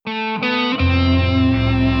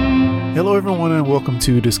Hello everyone and welcome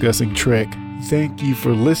to Discussing Trek. Thank you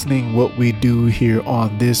for listening. What we do here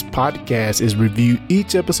on this podcast is review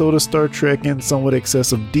each episode of Star Trek in somewhat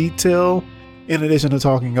excessive detail, in addition to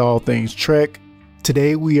talking all things Trek.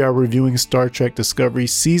 Today we are reviewing Star Trek Discovery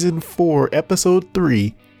Season 4, Episode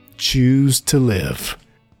 3, Choose to Live.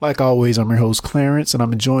 Like always, I'm your host Clarence, and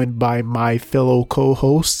I'm joined by my fellow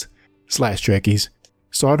co-hosts / Trekkies,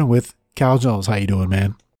 starting with Cal Jones. How you doing,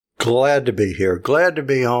 man? Glad to be here. Glad to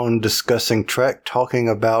be on Discussing Trek, talking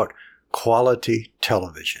about quality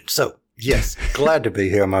television. So, yes, glad to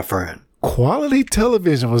be here, my friend. Quality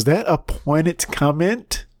television, was that a pointed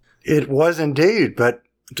comment? It was indeed, but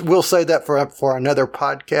we'll say that for another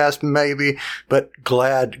podcast, maybe. But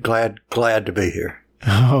glad to be here.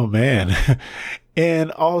 Oh, man.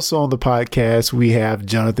 And also on the podcast, we have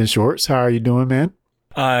Jonathan Shorts. How are you doing, man?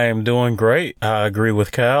 I'm doing great. I agree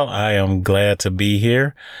with Cal. I am glad to be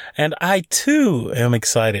here. And I, too, am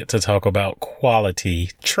excited to talk about quality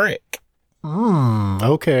Trek.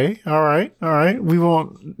 Okay. All right. We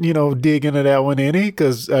won't, dig into that one any,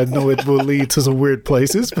 because I know it will lead to some weird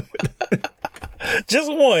places.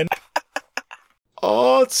 Just one.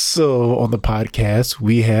 Also on the podcast,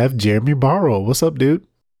 we have Jeremy Barrow. What's up, dude?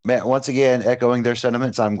 Matt, once again, echoing their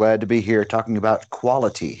sentiments, I'm glad to be here talking about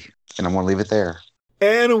quality. And I'm going to leave it there.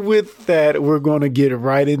 And with that, we're going to get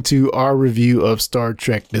right into our review of Star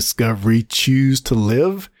Trek Discovery, Choose to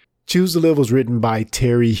Live. Choose to Live was written by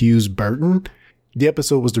Terry Hughes Burton. The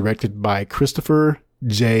episode was directed by Christopher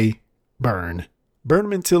J. Byrne.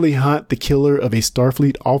 Burnham and Tilly hunt the killer of a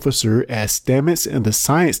Starfleet officer as Stamets and the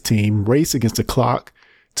science team race against the clock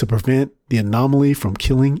to prevent the anomaly from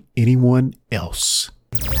killing anyone else.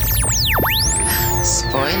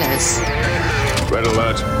 Spoilers. Red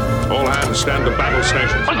alert. All hands stand to battle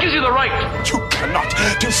stations. What gives you the right? You cannot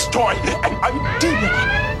destroy an idea.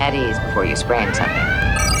 At ease before you sprain something.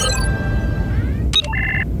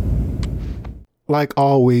 Like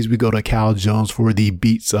always, we go to Cal Jones for the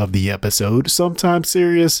beats of the episode. Sometimes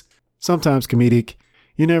serious, sometimes comedic.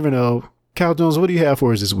 You never know. Cal Jones, what do you have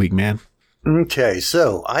for us this week, man? Okay,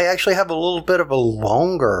 so I actually have a little bit of a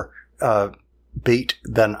longer beat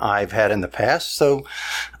than I've had in the past, so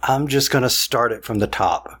I'm just going to start it from the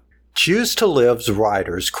top. Choose to Live's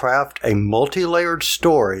writers craft a multi-layered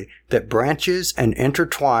story that branches and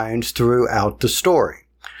intertwines throughout the story.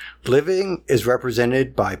 Living is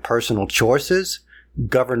represented by personal choices,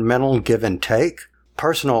 governmental give and take,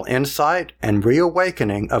 personal insight, and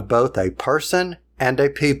reawakening of both a person and a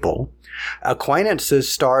people. Acquaintances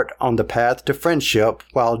start on the path to friendship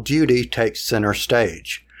while duty takes center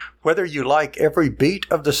stage. Whether you like every beat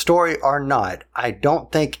of the story or not, I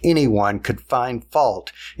don't think anyone could find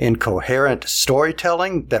fault in coherent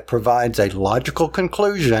storytelling that provides a logical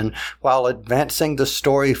conclusion while advancing the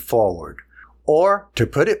story forward. Or, to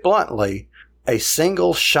put it bluntly, a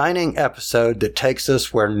single shining episode that takes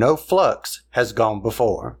us where no flux has gone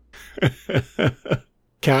before.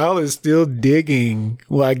 Kyle is still digging.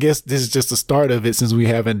 Well, I guess this is just the start of it since we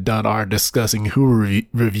haven't done our Discussing Who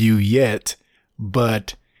review yet.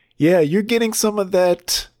 But yeah, you're getting some of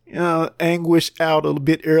that anguish out a little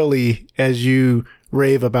bit early as you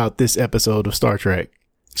rave about this episode of Star Trek.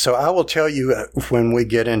 So I will tell you when we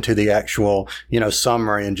get into the actual,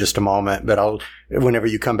 summary in just a moment, but whenever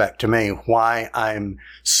you come back to me, why I'm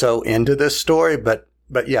so into this story. But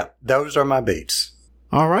yeah, those are my beats.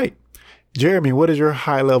 All right. Jeremy, what is your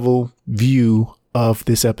high level view of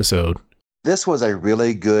this episode? This was a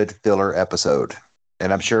really good filler episode.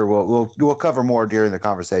 And I'm sure we'll cover more during the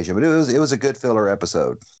conversation, but it was a good filler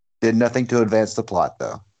episode. Did nothing to advance the plot,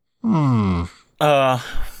 though.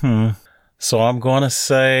 So I'm going to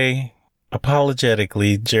say,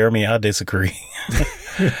 apologetically, Jeremy, I disagree.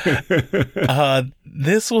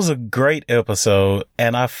 This was a great episode,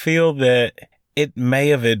 and I feel that it may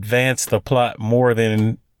have advanced the plot more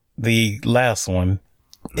than the last one.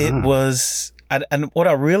 It was, and what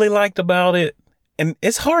I really liked about it, and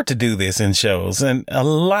it's hard to do this in shows, and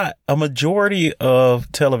a majority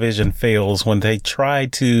of television fails when they try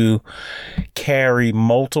to carry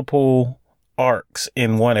multiple arcs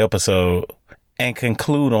in one episode and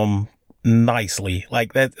conclude them nicely.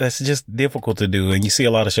 Like that's just difficult to do, and you see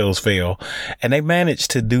a lot of shows fail, and they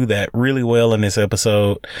managed to do that really well in this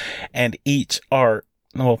episode. And each arc,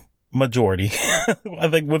 majority, I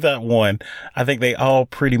think without one, I think they all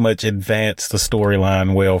pretty much advanced the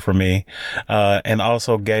storyline well for me, and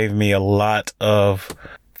also gave me a lot of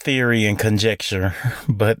theory and conjecture,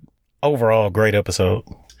 but overall great episode.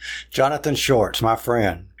 Jonathan Shorts, my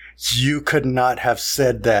friend. You could not have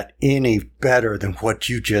said that any better than what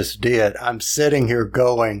you just did. I'm sitting here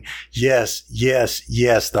going, yes, yes,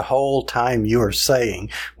 yes, the whole time you are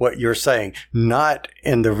saying what you're saying, not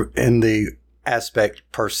in the aspect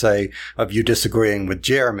per se of you disagreeing with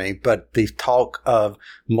Jeremy, but the talk of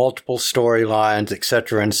multiple storylines,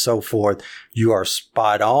 etc., and so forth. You are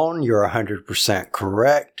spot on. You're 100%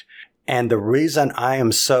 correct. And the reason I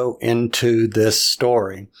am so into this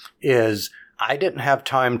story is I didn't have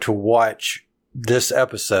time to watch this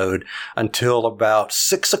episode until about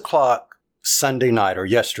 6 o'clock Sunday night, or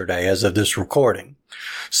yesterday as of this recording.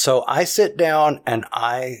 So I sit down and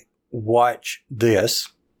I watch this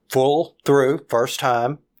full through, first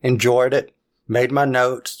time, enjoyed it, made my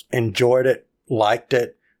notes, enjoyed it, liked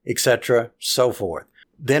it, etc., so forth.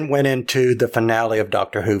 Then went into the finale of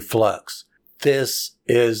Doctor Who Flux. This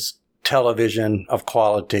is television of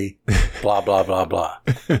quality, blah, blah, blah, blah.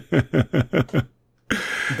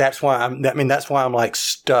 That's why I'm like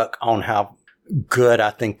stuck on how good I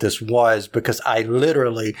think this was, because I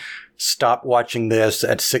literally stopped watching this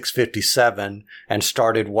at 6:57 and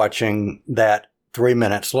started watching that 3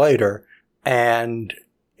 minutes later. And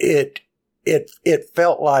it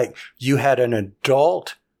felt like you had an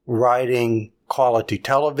adult writing quality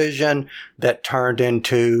television that turned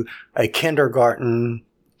into a kindergarten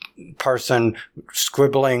person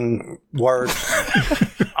scribbling words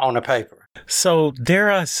on a paper. So,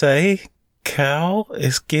 dare I say, Cal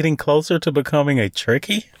is getting closer to becoming a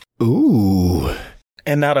Trekkie? Ooh.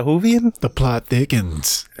 And not a Whovian? The plot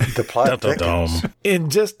thickens. The plot thickens.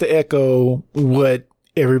 And just to echo what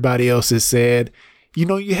everybody else has said, you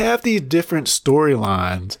know, you have these different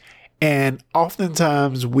storylines, and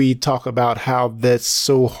oftentimes we talk about how that's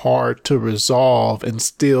so hard to resolve and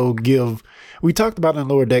still give. We talked about in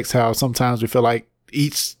Lower Decks how sometimes we feel like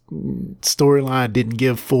each storyline didn't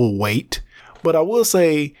give full weight. But I will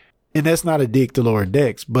say, and that's not a dig to Lower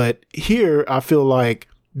Decks, but here I feel like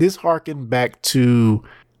this harkened back to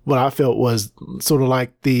what I felt was sort of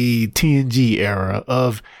like the TNG era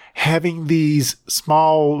of having these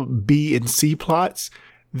small B and C plots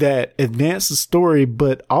that advance the story,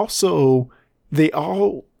 but also they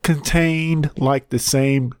all contained like the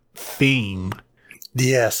same theme.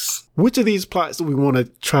 Yes. Which of these plots do we want to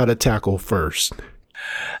try to tackle first?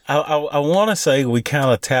 I want to say we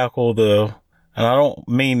kind of tackle the, and I don't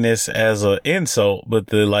mean this as an insult, but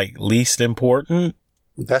the like least important.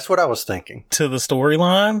 That's what I was thinking. To the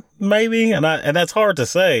storyline, maybe. And that's hard to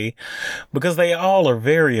say because they all are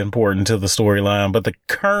very important to the storyline. But the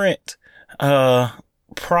current,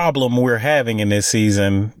 problem we're having in this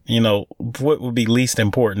season, you know, what would be least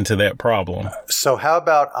important to that problem? So how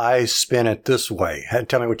about I spin it this way?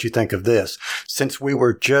 Tell me what you think of this. Since we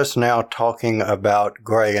were just now talking about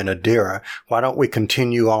Gray and Adira, why don't we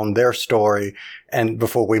continue on their story and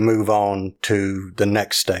before we move on to the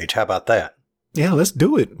next stage? How about that? Yeah, let's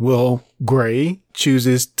do it. Well, Gray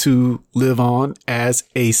chooses to live on as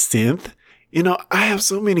a synth. You know, I have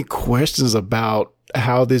so many questions about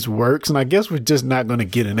how this works, and I guess we're just not going to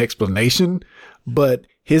get an explanation, but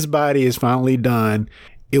his body is finally done.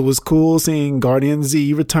 It was cool seeing Guardian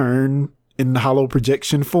Z return in the hollow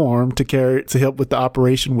projection form to help with the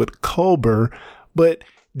operation with Culber, but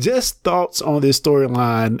just thoughts on this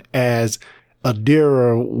storyline as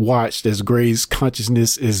Adira watched as Gray's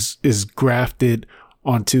consciousness is grafted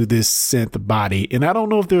onto this synth body. And I don't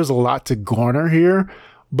know if there's a lot to garner here,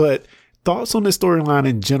 but thoughts on this storyline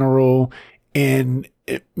in general, and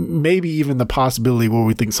maybe even the possibility where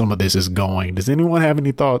we think some of this is going. Does anyone have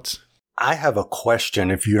any thoughts? I have a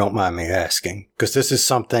question, if you don't mind me asking, because this is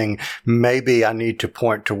something maybe I need to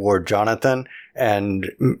point toward Jonathan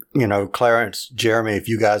and, you know, Clarence, Jeremy, if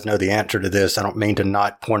you guys know the answer to this, I don't mean to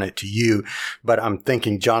not point it to you, but I'm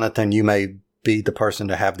thinking, Jonathan, you may be the person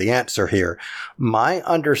to have the answer here. My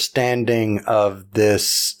understanding of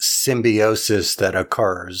this symbiosis that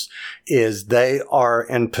occurs is they are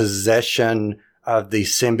in possession of the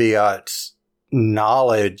symbiote's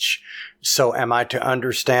knowledge. So am I to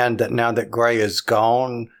understand that now that Gray is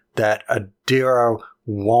gone, that Adira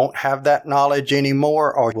won't have that knowledge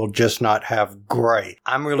anymore, or will just not have Gray?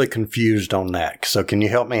 I'm really confused on that. So can you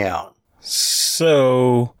help me out?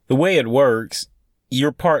 So the way it works,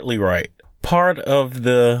 you're partly right. Part of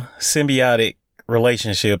the symbiotic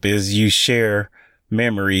relationship is you share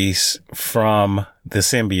memories from the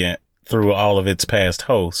symbiont through all of its past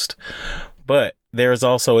hosts. But there's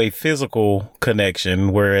also a physical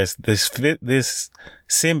connection, whereas this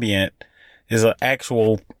symbiont is an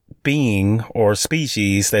actual being or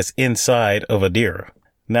species that's inside of Adira.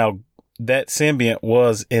 Now, that symbiont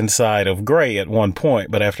was inside of Gray at one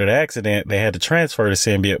point, but after the accident, they had to transfer the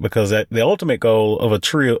symbiont because the ultimate goal of the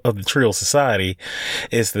trio society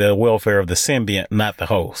is the welfare of the symbiont, not the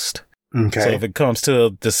host. Okay. So if it comes to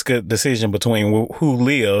a decision between who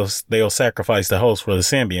lives, they'll sacrifice the host for the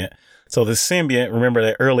symbiont. So the symbiont, remember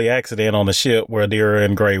that early accident on the ship where Adira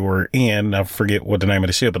and Gray were in, I forget what the name of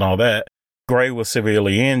the ship and all that. Gray was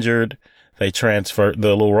severely injured. The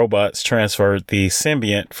little robots transferred the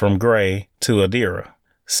symbiont from Gray to Adira.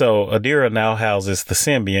 So Adira now houses the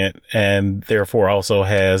symbiont and therefore also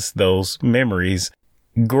has those memories.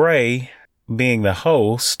 Gray, being the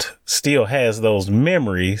host, still has those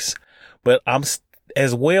memories, but I'm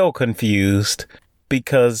as well confused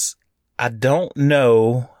because I don't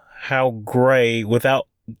know how Gray, without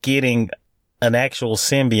getting an actual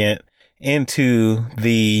symbiont into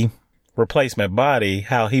the replacement body,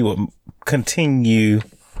 how he would continue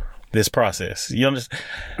this process. You understand?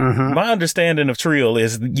 Mm-hmm. My understanding of Trill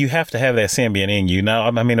is you have to have that symbiont in you. Now,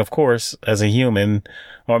 I mean, of course, as a human,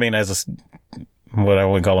 or I mean, what I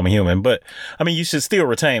wouldn't call him a human, but I mean, you should still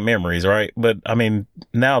retain memories, right? But I mean,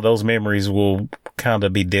 now those memories will kind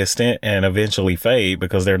of be distant and eventually fade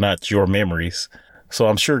because they're not your memories. So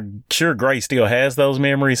I'm sure Gray still has those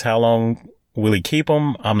memories. How long will he keep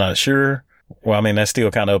them? I'm not sure. Well, I mean, that's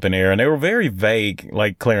still kind of up in the air, and they were very vague,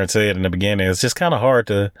 like Clarence said in the beginning. It's just kind of hard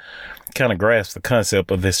to kind of grasp the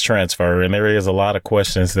concept of this transfer, and there is a lot of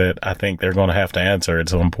questions that I think they're going to have to answer at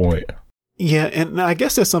some point. Yeah, and I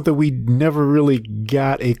guess that's something we never really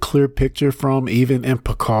got a clear picture from, even in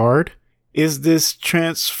Picard. Is this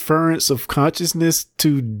transference of consciousness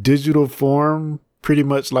to digital form pretty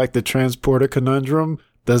much like the transporter conundrum?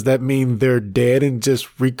 Does that mean they're dead and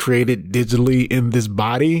just recreated digitally in this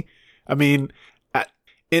body? I mean,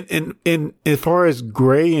 in as far as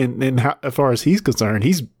Gray and how, as far as he's concerned,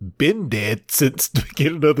 he's been dead since the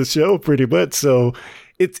beginning of the show, pretty much. So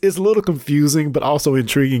it's a little confusing, but also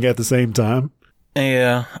intriguing at the same time.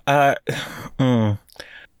 Yeah,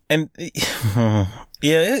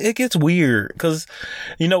 it gets weird because,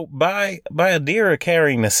 you know, by Adira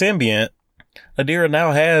carrying the symbiont, Adira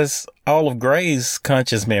now has all of Gray's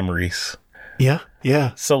conscious memories. Yeah.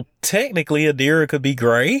 So technically, Adira could be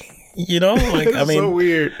Gray. You know, like, I mean, so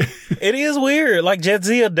weird. It is weird. Like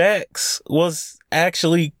Jadzia Dax was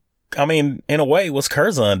actually, I mean, in a way, was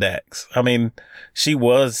Curzon Dax. I mean, she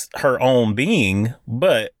was her own being,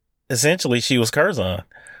 but essentially she was Curzon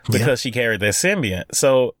because she carried that symbiont.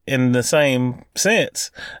 So in the same sense,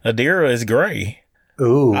 Adira is Gray.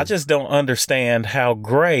 Ooh. I just don't understand how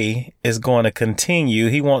Gray is going to continue.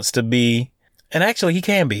 He wants to be, and actually he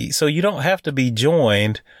can be. So you don't have to be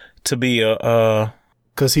joined to be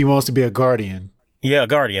because he wants to be a guardian. Yeah, a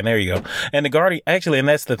guardian. There you go. And the guardian, actually, and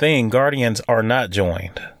that's the thing, guardians are not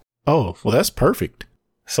joined. Oh, well, that's perfect.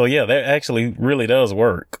 So yeah, that actually really does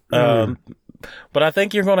work. But I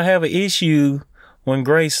think you're going to have an issue when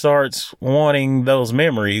Gray starts wanting those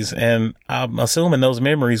memories, and I'm assuming those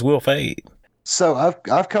memories will fade. So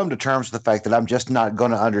I've come to terms with the fact that I'm just not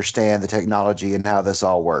going to understand the technology and how this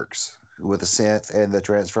all works with the synth and the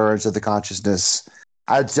transference of the consciousness.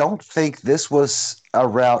 I don't think this was a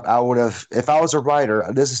route I would have, if I was a writer,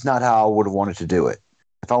 this is not how I would have wanted to do it.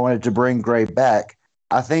 If I wanted to bring Gray back,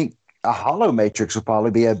 I think a hollow matrix would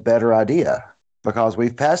probably be a better idea because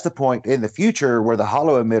we've passed the point in the future where the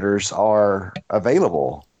hollow emitters are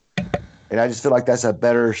available. And I just feel like that's a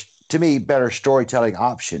better storytelling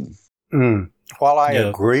option. While I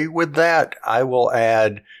agree with that, I will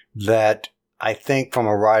add that I think from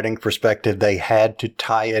a writing perspective, they had to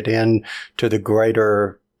tie it in to the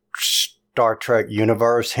greater Star Trek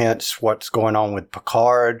universe, hence what's going on with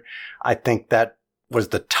Picard. I think that was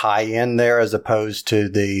the tie-in there as opposed to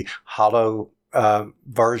the hollow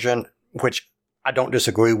version, which I don't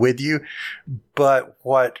disagree with you. But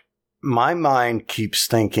what my mind keeps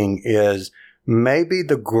thinking is maybe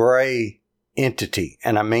the Gray entity,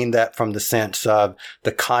 and I mean that from the sense of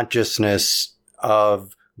the consciousness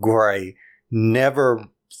of Gray, never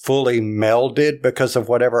fully melded because of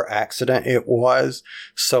whatever accident it was.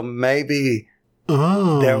 So maybe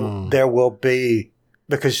there will be,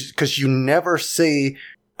 because you never see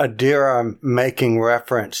Adira making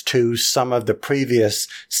reference to some of the previous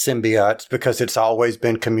symbiotes because it's always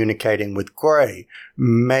been communicating with Gray.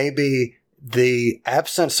 Maybe the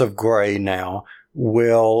absence of Gray now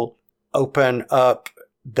will open up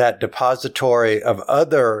that depository of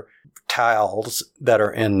other tiles that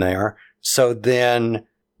are in there. So then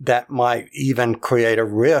that might even create a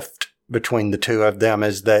rift between the two of them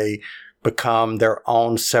as they become their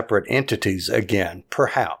own separate entities again,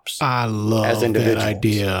 perhaps. I love that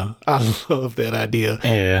idea. I love that idea.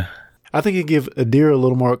 Yeah. I think it gives Adira a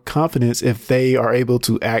little more confidence if they are able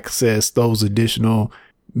to access those additional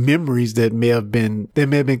memories that may have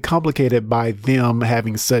been complicated by them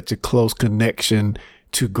having such a close connection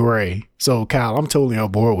to Gray. So Kyle, I'm totally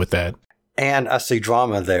on board with that. And I see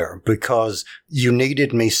drama there because you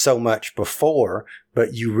needed me so much before,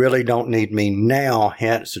 but you really don't need me now,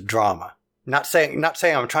 hence drama. Not saying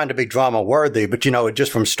I'm trying to be drama worthy, but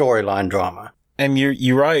just from storyline drama. And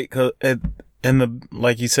you're right. And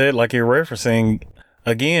like you said, like you're referencing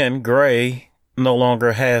again, Gray no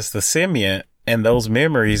longer has the symbiont, and those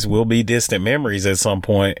memories will be distant memories at some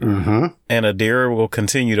point. Mm-hmm. And Adira will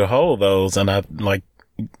continue to hold those. And I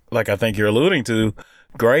I think you're alluding to,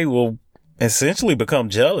 Gray will essentially become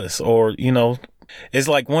jealous, or it's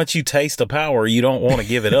like once you taste the power, you don't want to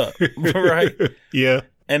give it up, right? Yeah.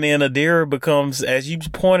 And then Adira becomes, as you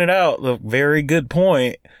pointed out, a very good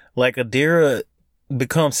point, like Adira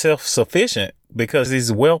becomes self-sufficient because of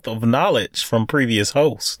his wealth of knowledge from previous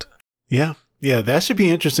hosts. Yeah. Yeah, that should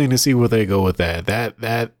be interesting to see where they go with that.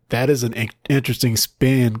 That is an interesting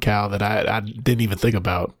spin, Kyle, that I didn't even think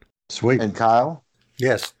about. Sweet. And Kyle?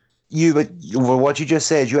 Yes. What you just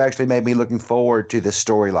said, you actually made me looking forward to this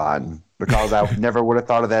storyline because I never would have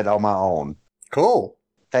thought of that on my own. Cool.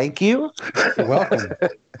 Thank you. You're welcome.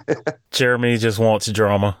 Jeremy just wants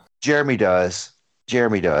drama. Jeremy does.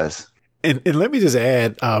 And let me just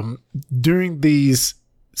add, during these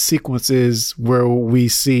sequences where we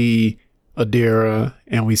see Adira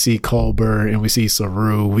and we see Culber and we see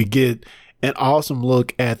Saru, we get an awesome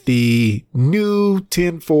look at the new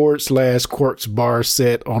 10 Ford / Quartz bar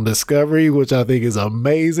set on Discovery, which I think is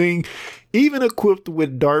amazing, even equipped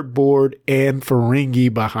with dartboard and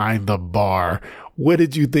Ferengi behind the bar. What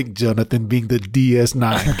did you think, Jonathan, being the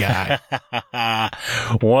DS9 guy?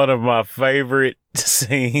 One of my favorite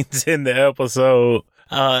scenes in the episode.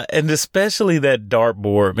 And especially that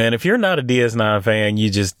dartboard, man. If you're not a DS9 fan, you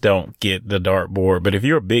just don't get the dartboard. But if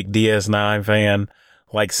you're a big DS9 fan,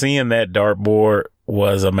 like seeing that dartboard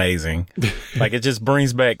was amazing. Like it just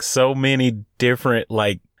brings back so many different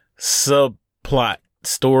like subplot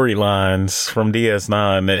storylines from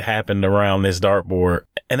DS9 that happened around this dartboard.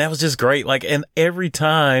 And that was just great. Like, and every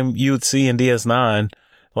time you would see in DS9,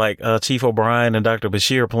 like, Chief O'Brien and Dr.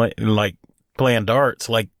 Bashir playing darts,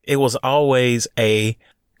 like it was always a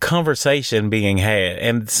conversation being had,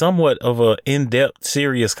 and somewhat of a in-depth,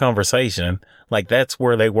 serious conversation. Like that's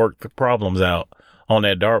where they worked the problems out on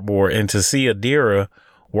that dartboard. And to see Adira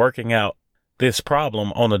working out this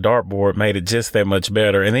problem on the dartboard made it just that much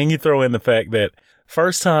better. And then you throw in the fact that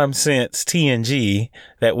first time since TNG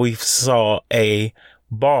that we saw a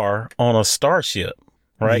bar on a starship,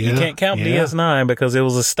 right? You can't count DS9 because it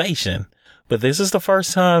was a station. But this is the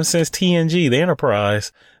first time since TNG, the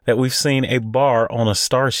Enterprise, that we've seen a bar on a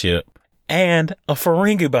starship and a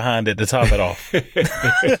Ferengi behind it to top it off.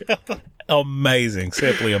 Amazing.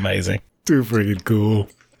 Simply amazing. Too freaking cool.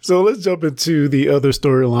 So let's jump into the other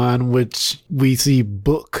storyline, which we see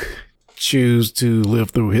Book choose to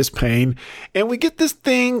live through his pain. And we get this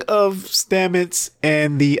thing of Stamets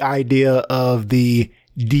and the idea of the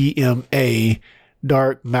DMA,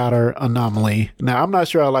 Dark Matter Anomaly. Now, I'm not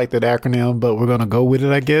sure I like that acronym, but we're going to go with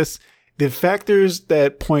it, I guess. The factors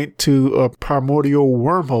that point to a primordial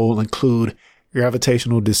wormhole include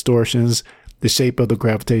gravitational distortions, the shape of the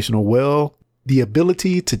gravitational well, the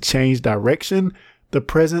ability to change direction, the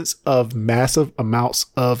presence of massive amounts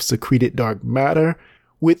of secreted dark matter,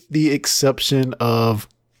 with the exception of,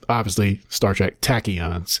 obviously, Star Trek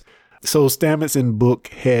tachyons. So Stamets and Book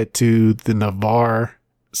head to the Navarre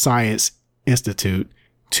Science Institute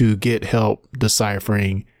to get help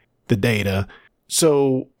deciphering the data.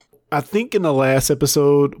 So I think in the last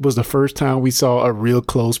episode was the first time we saw a real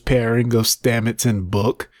close pairing of Stamets and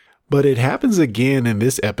Book, but it happens again in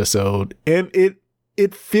this episode, and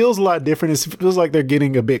it feels a lot different. It feels like they're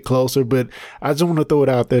getting a bit closer, but I just want to throw it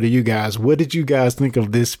out there to you guys. What did you guys think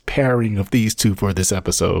of this pairing of these two for this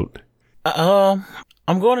episode? I'm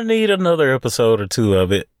going to need another episode or two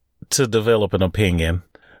of it to develop an opinion,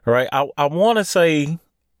 right? I want to say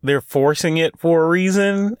they're forcing it for a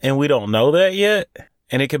reason, and we don't know that yet.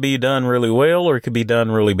 And it could be done really well, or it could be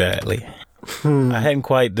done really badly. I hadn't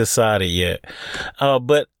quite decided yet.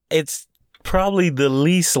 But it's probably the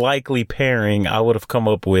least likely pairing I would have come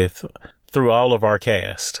up with through all of our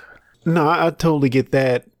cast. No, I totally get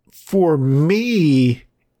that. For me,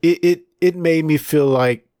 it made me feel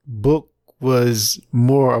like Book was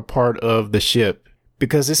more a part of the ship,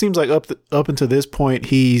 because it seems like up until this point,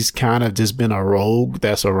 he's kind of just been a rogue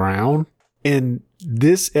that's around. And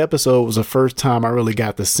this episode was the first time I really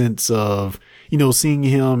got the sense of, seeing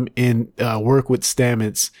him in work with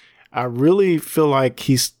Stamets. I really feel like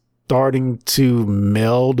he's starting to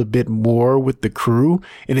meld a bit more with the crew.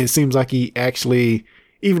 And it seems like he actually,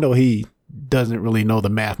 even though he doesn't really know the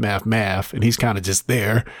math, and he's kind of just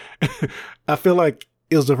there, I feel like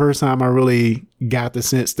it was the first time I really got the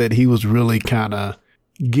sense that he was really kind of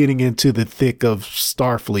getting into the thick of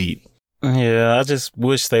Starfleet. Yeah, I just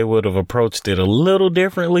wish they would have approached it a little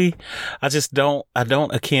differently. I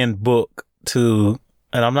don't akin Book to,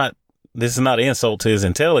 and this is not an insult to his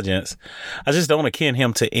intelligence. I just don't akin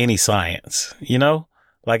him to any science, you know?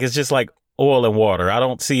 Like, it's just like oil and water. I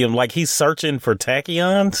don't see him, like, he's searching for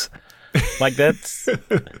tachyons. Like, that's...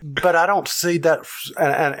 But I don't see that,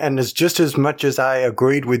 and it's just as much as I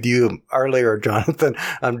agreed with you earlier, Jonathan,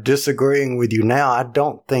 I'm disagreeing with you now. I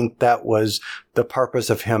don't think that was the purpose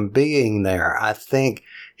of him being there. I think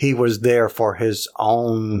he was there for his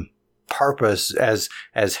own purpose as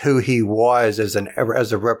who he was as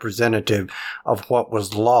a representative of what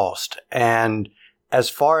was lost. And as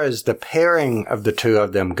far as the pairing of the two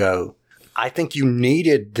of them go, I think you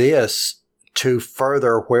needed this to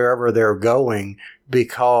further wherever they're going,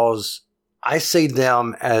 because I see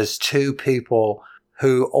them as two people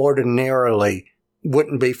who ordinarily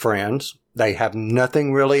wouldn't be friends. They have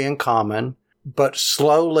nothing really in common, but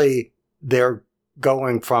slowly they're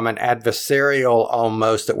going from an adversarial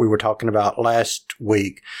almost that we were talking about last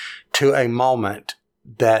week to a moment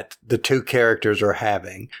that the two characters are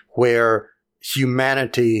having where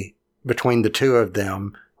humanity between the two of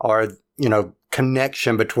them, or,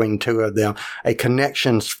 connection between two of them, a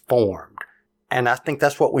connection's formed. And I think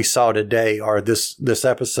that's what we saw today, or this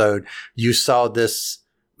episode. You saw this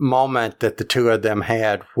moment that the two of them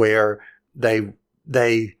had where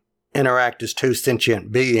they interact as two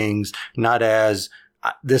sentient beings, not as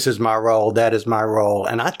this is my role, that is my role.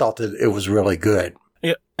 And I thought that it was really good.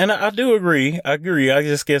 Yeah, and I do agree. I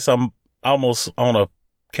just guess I'm almost on a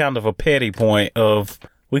kind of a petty point of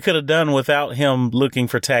we could have done without him looking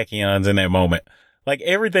for tachyons in that moment. Like,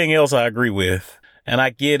 everything else I agree with. And I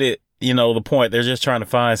get it, the point. They're just trying to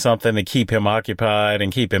find something to keep him occupied and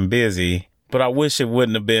keep him busy. But I wish it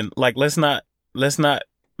wouldn't have been like, let's not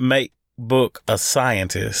make Book a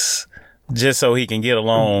scientist just so he can get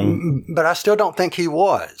along. But I still don't think he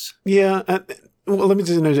was. Yeah. Well, let me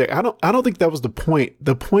just interject. I don't think that was the point.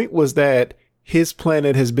 The point was that his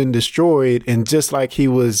planet has been destroyed, and just like he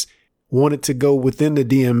wanted to go within the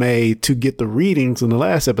DMA to get the readings in the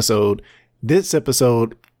last episode, this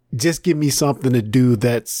episode, just give me something to do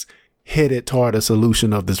that's headed toward a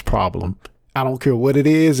solution of this problem. I don't care what it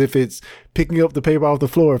is. If it's picking up the paper off the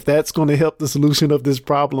floor, if that's going to help the solution of this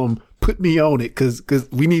problem, put me on it, because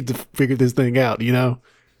we need to figure this thing out,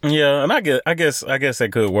 Yeah, and I guess that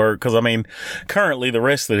could work, because currently the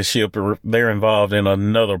rest of the ship they're involved in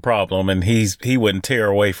another problem, and he wouldn't tear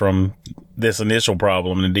away from this initial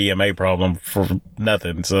problem, the DMA problem, for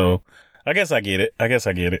nothing. So I guess I get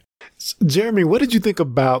it. Jeremy, what did you think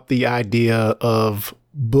about the idea of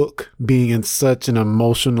Book being in such an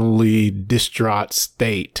emotionally distraught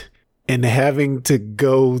state and having to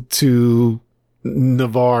go to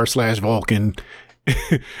Navarre/Vulcan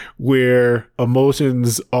where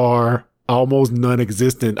emotions are almost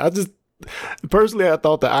non-existent? I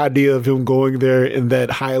thought the idea of him going there in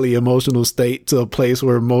that highly emotional state to a place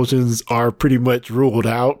where emotions are pretty much ruled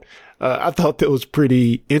out, I thought that was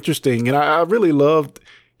pretty interesting. And I really loved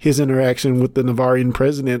his interaction with the Navarrian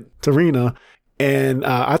president, Tarina. And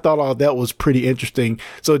I thought all that was pretty interesting.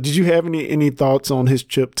 So did you have any thoughts on his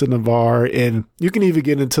trip to Navarre? And you can even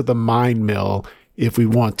get into the mind meld if we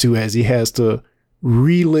want to, as he has to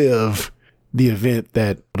relive the event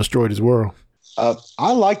that destroyed his world.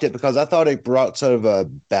 I liked it because I thought it brought sort of a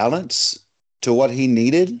balance to what he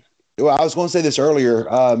needed. Well, I was going to say this earlier,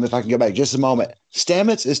 if I can go back just a moment.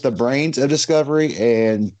 Stamets is the brains of Discovery,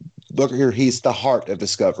 and Booker here, he's the heart of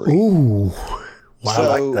Discovery. Ooh, wow, so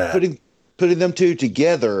I like that. Putting them two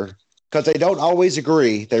together, because they don't always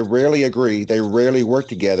agree. They rarely agree. They rarely work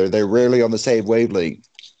together. They're rarely on the same wavelength,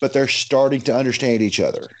 but they're starting to understand each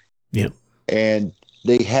other. Yeah. And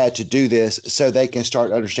they had to do this so they can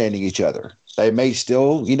start understanding each other. They may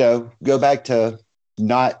still, go back to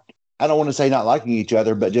I don't want to say not liking each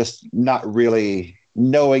other, but just not really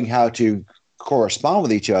knowing how to correspond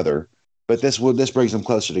with each other. But this brings them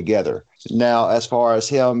closer together. Now, as far as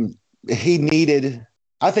him, I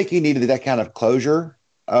think he needed that kind of closure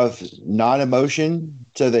of non-emotion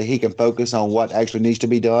so that he can focus on what actually needs to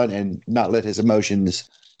be done and not let his emotions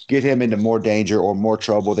get him into more danger or more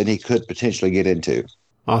trouble than he could potentially get into.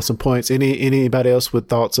 Awesome points. Anybody else with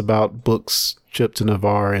thoughts about Book's trip to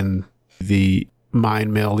Navarre and the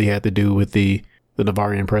mind meld he had to do with the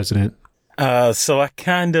Navarrian president? So I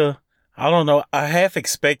I don't know. I half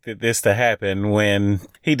expected this to happen when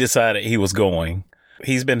he decided he was going.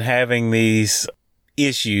 He's been having these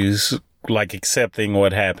issues, like accepting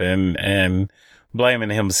what happened and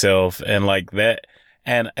blaming himself and like that.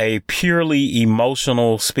 And a purely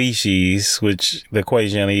emotional species, which the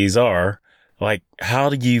Quasianese are, like, how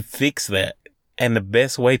do you fix that? And the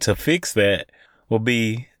best way to fix that will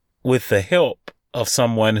be with the help of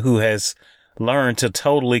someone who has learned to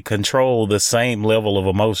totally control the same level of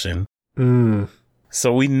emotion.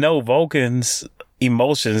 So we know Vulcan's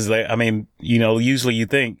emotions, usually you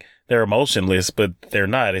think they're emotionless, but they're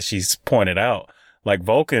not, as she's pointed out. Like,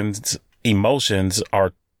 Vulcan's emotions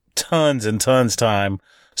are tons and tons time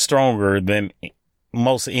stronger than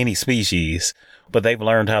most any species, but they've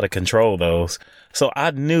learned how to control those. So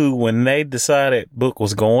I knew when they decided Book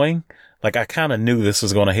was going, like, I kind of knew this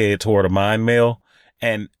was going to head toward a mind meld,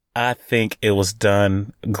 and I think it was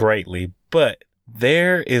done greatly. But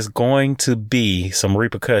there is going to be some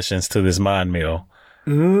repercussions to this mind meld.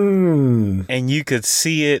 And you could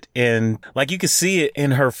see it in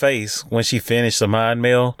her face when she finished the mind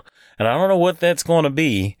meld. And I don't know what that's going to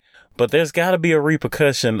be, but there's got to be a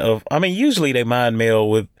repercussion of, usually they mind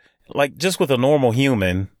meld with, like, just with a normal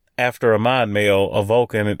human. After a mind meld, a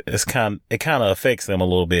Vulcan, it kind of affects them a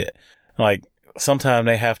little bit. Like, sometimes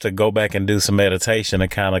they have to go back and do some meditation to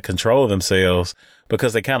kind of control themselves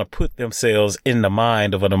because they kind of put themselves in the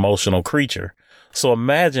mind of an emotional creature. So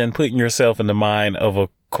imagine putting yourself in the mind of a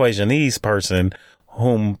Quasianese person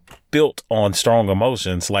whom built on strong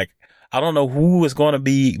emotions. Like, I don't know who is going to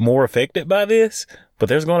be more affected by this, but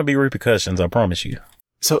there's going to be repercussions, I promise you.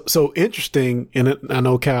 So interesting, and I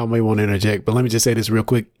know Kyle may want to interject, but let me just say this real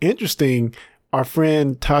quick. Interesting, our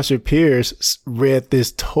friend Tasha Pierce read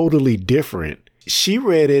this totally different. She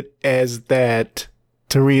read it as that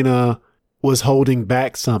Tarina was holding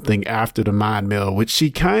back something after the mind meld, which she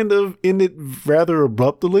kind of ended rather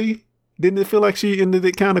abruptly. Didn't it feel like she ended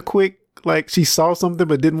it kind of quick? Like she saw something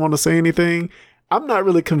but didn't want to say anything? I'm not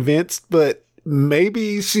really convinced, but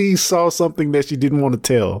maybe she saw something that she didn't want to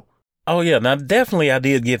tell. Oh, yeah. Now, definitely I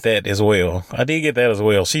did get that as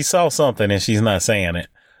well. She saw something and she's not saying it.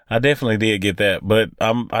 I definitely did get that. But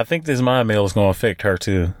I think this mind meld is going to affect her,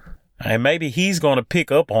 too. And maybe he's going to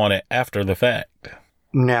pick up on it after the fact.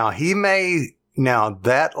 Now,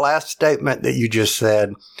 that last statement that you just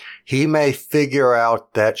said, he may figure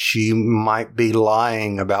out that she might be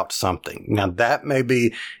lying about something. Now, that may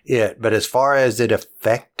be it. But as far as it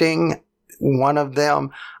affecting one of them,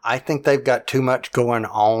 I think they've got too much going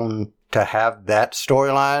on to have that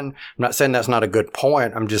storyline. I'm not saying that's not a good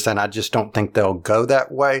point. I'm just saying I just don't think they'll go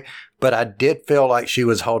that way. But I did feel like she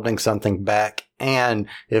was holding something back. And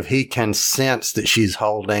if he can sense that she's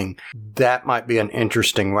holding, that might be an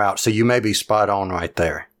interesting route. So you may be spot on right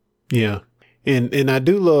there. Yeah. And I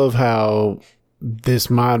do love how this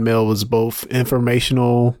mind meld was both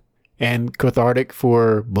informational and cathartic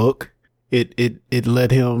for Book. It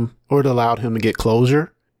led him, or it allowed him to get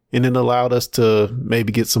closure, and it allowed us to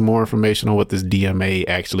maybe get some more information on what this DMA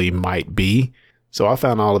actually might be. So I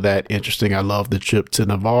found all of that interesting. I love the trip to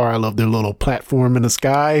Navarre. I love their little platform in the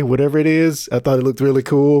sky, whatever it is. I thought it looked really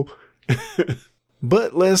cool.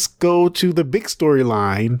 But let's go to the big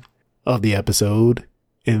storyline of the episode,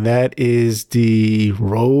 and that is the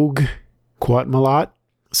rogue Qowat Milat.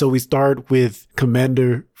 So we start with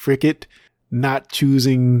Commander Frickett not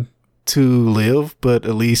choosing to live, but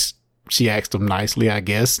at least she asked him nicely, I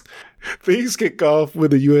guess. Things kick off with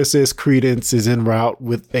the USS Credence is en route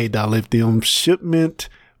with a dilithium shipment,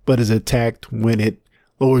 but is attacked when it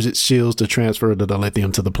lowers its shields to transfer the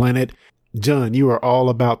dilithium to the planet. John, you are all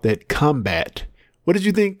about that combat. What did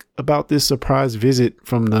you think about this surprise visit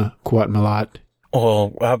from the Qowat Milat?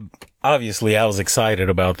 Well, obviously I was excited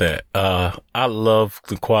about that. I love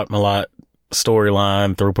the Qowat Milat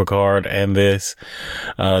storyline through Picard and this,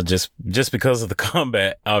 just because of the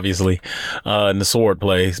combat, obviously, and the sword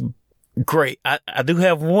plays. Great. I do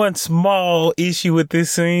have one small issue with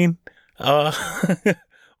this scene.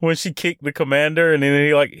 When she kicked the commander and then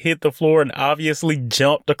he like hit the floor and obviously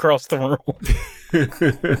jumped across the room.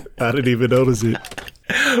 I didn't even notice it.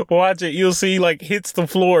 Watch it. You'll see like hits the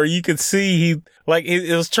floor. You could see he like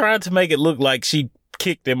it was trying to make it look like she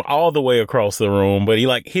kicked him all the way across the room, but he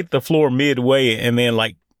like hit the floor midway and then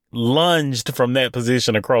like lunged from that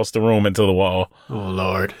position across the room into the wall. Oh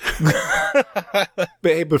Lord.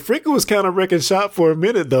 But Frickett was kind of wrecking shop for a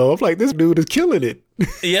minute though. I'm like, this dude is killing it.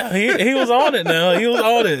 Yeah, he was on it now. He was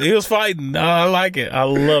on it. He was fighting. I like it. I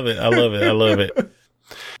love it.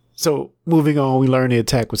 So moving on, we learn the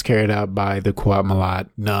attack was carried out by the Qowat Milat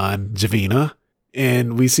non-Javina.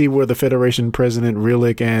 And we see where the Federation President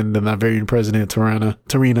Rillick and the Nivarian President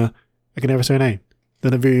Tarina I can never say her name. The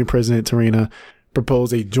Navirian President Tarina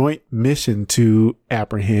proposed a joint mission to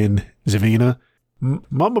apprehend Javina.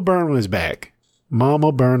 Mama Burnham is back.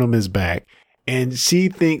 Mama Burnham is back. And she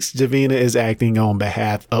thinks Javina is acting on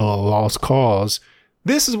behalf of a lost cause.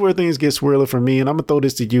 This is where things get swirly for me, and I'm going to throw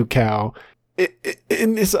this to you, Cal.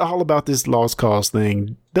 And it's all about this lost cause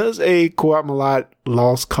thing. Does a Qowat Milat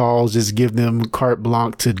lost cause just give them carte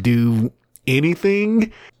blanche to do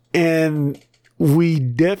anything? And we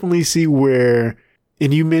definitely see where,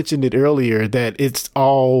 and you mentioned it earlier, that it's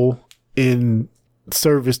all in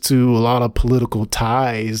service to a lot of political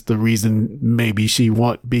ties. The reason maybe she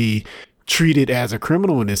won't be treated as a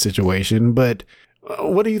criminal in this situation. But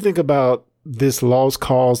what do you think about this lost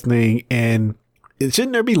cause thing? And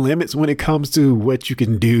shouldn't there be limits when it comes to what you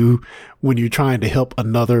can do when you're trying to help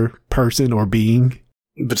another person or being?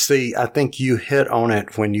 But see, I think you hit on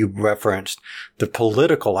it when you referenced the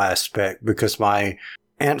political aspect, because my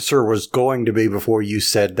answer was going to be, before you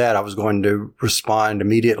said that, I was going to respond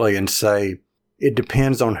immediately and say, it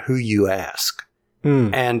depends on who you ask.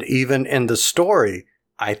 And even in the story,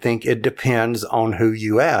 I think it depends on who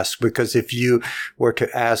you ask, because if you were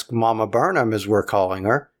to ask Mama Burnham, as we're calling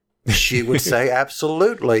her, she would say,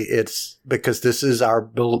 absolutely. It's because these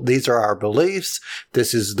are our beliefs.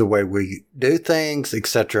 This is the way we do things,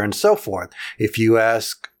 etc. and so forth. If you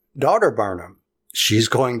ask Daughter Burnham, she's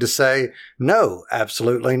going to say, no,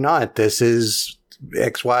 absolutely not. This is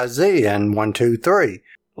XYZ and 1, 2, 3.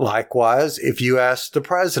 Likewise, if you ask the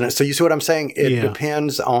president. So you see what I'm saying? It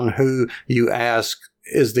depends on who you ask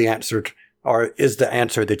is the answer, or is the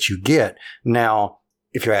answer that you get. Now,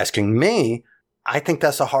 if you're asking me, I think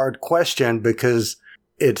that's a hard question, because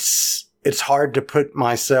it's hard to put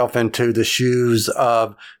myself into the shoes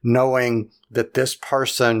of knowing that this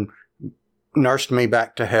person nursed me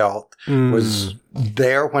back to health, was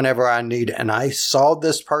there whenever I needed, and I saw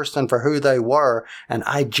this person for who they were, and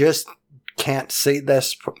I just can't see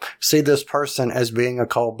this person as being a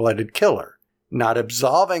cold-blooded killer. Not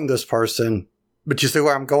absolving this person, but you see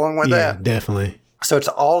where I'm going with that? Yeah, definitely. So it's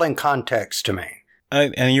all in context to me.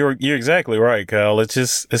 And you're exactly right, Kyle.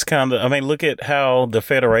 It's kind of, I mean, look at how the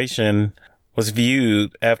Federation was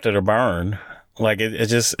viewed after the burn. Like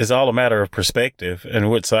it's all a matter of perspective and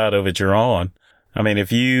which side of it you're on. I mean,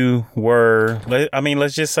 if you were,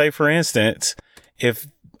 let's just say, for instance, if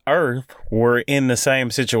Earth were in the same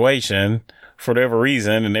situation for whatever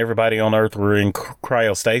reason, and everybody on Earth were in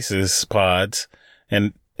cryostasis pods,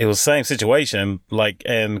 and it was the same situation, like,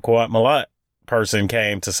 and Qowat Milat person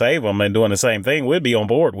came to save them and doing the same thing, we'd be on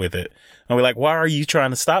board with it. And we're like, why are you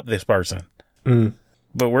trying to stop this person?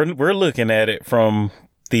 But we're looking at it from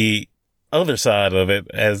the other side of it,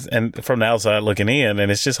 and from the outside looking in,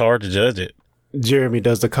 and it's just hard to judge it. Jeremy,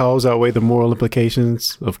 does the cause outweigh the moral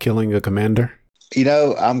implications of killing a commander? You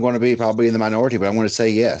know, I'm going to be probably in the minority, but I'm going to say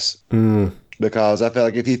yes. Because I feel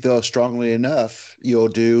like if you feel strongly enough, you'll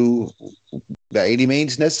do by any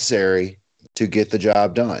means necessary to get the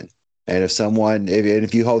job done. And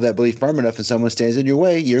if you hold that belief firm enough and someone stands in your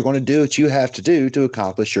way, you're going to do what you have to do to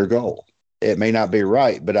accomplish your goal. It may not be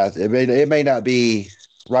right, but it may not be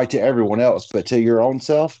right to everyone else, but to your own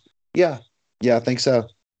self, yeah, I think so.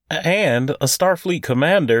 And a Starfleet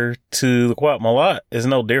commander to the Qowat Milat is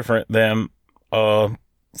no different than a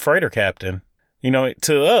freighter captain. You know,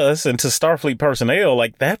 to us and to Starfleet personnel,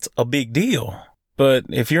 like, that's a big deal. But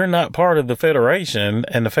if you're not part of the Federation,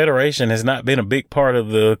 and the Federation has not been a big part of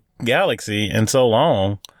the galaxy in so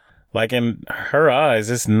long, like, in her eyes,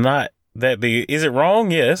 it's not that big. Is it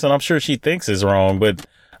wrong? Yes. And I'm sure she thinks it's wrong. But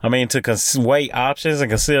I mean, to weigh options and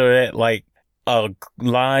consider that like a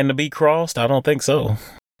line to be crossed, I don't think so.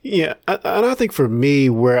 Yeah. And I think for me,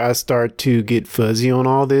 where I start to get fuzzy on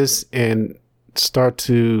all this and start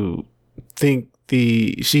to think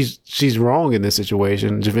she's wrong in this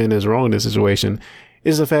situation, Javina is wrong in this situation,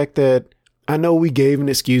 is the fact that I know we gave an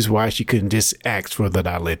excuse why she couldn't just ask for the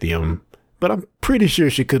dilithium, but I'm pretty sure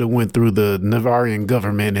she could have went through the Navarian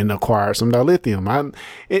government and acquired some dilithium.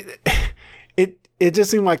 It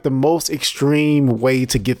just seemed like the most extreme way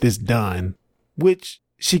to get this done, which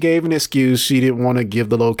she gave an excuse. She didn't want to give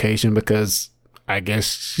the location because I guess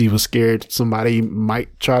she was scared somebody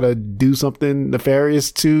might try to do something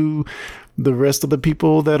nefarious to the rest of the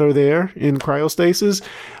people that are there in cryostasis.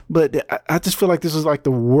 But I just feel like this is like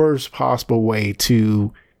the worst possible way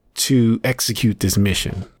to execute this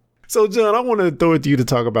mission. So, John, I want to throw it to you to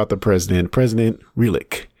talk about the President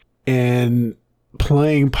Relik, and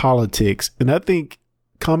playing politics. And I think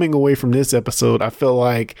coming away from this episode, I feel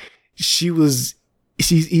like she's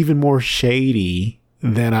even more shady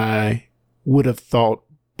than I would have thought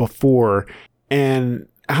before. And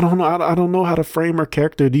I don't know. I don't know how to frame her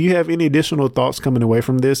character. Do you have any additional thoughts coming away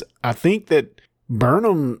from this? I think that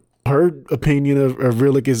Burnham, her opinion of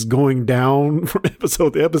Rillick is going down from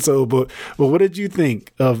episode to episode. But what did you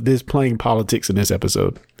think of this playing politics in this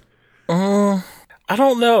episode? I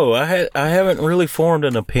don't know. I haven't really formed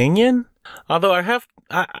an opinion. Although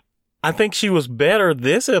I think she was better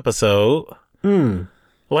this episode.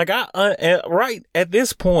 Like right at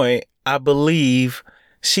this point, I believe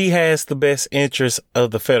she has the best interest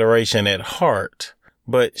of the Federation at heart,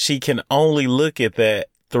 but she can only look at that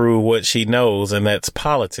through what she knows, and that's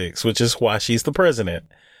politics, which is why she's the president.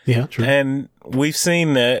 Yeah, true. And we've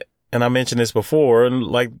seen that, and I mentioned this before, and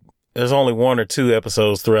like there's only 1 or 2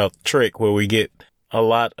 episodes throughout Trek where we get a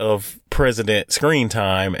lot of president screen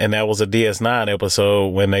time, and that was a DS9 episode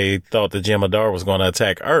when they thought the Jem'Hadar was going to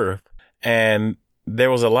attack Earth, and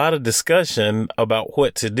there was a lot of discussion about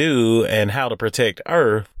what to do and how to protect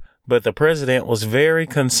Earth, but the president was very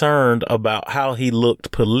concerned about how he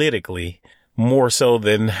looked politically, more so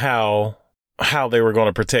than how they were going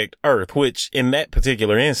to protect Earth, which in that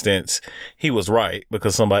particular instance, he was right,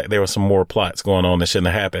 because there were some more plots going on that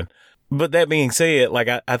shouldn't have happened. But that being said, like,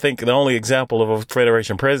 I think the only example of a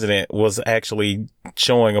Federation president was actually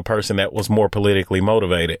showing a person that was more politically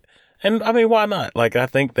motivated. And I mean, why not? Like, I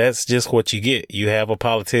think that's just what you get. You have a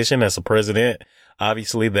politician that's a president.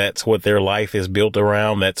 Obviously, that's what their life is built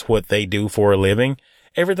around. That's what they do for a living.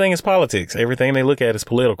 Everything is politics. Everything they look at is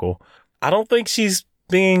political. I don't think she's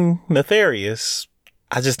being nefarious.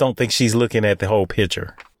 I just don't think she's looking at the whole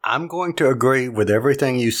picture. I'm going to agree with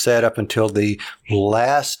everything you said up until the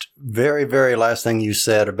last, very, very last thing you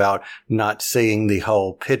said about not seeing the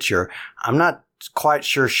whole picture. I'm not quite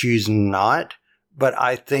sure she's not, but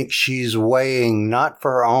I think she's weighing not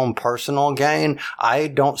for her own personal gain. I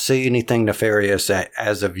don't see anything nefarious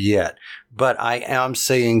as of yet, but I am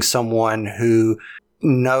seeing someone who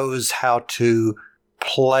knows how to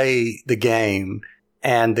play the game.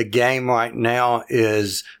 And the game right now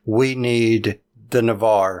is we need the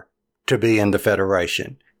Navarre to be in the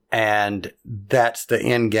Federation. And that's the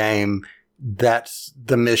end game. That's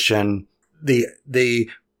the mission. The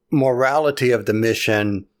morality of the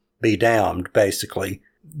mission be damned, basically.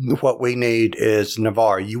 What we need is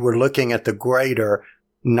Navarre. You were looking at the greater,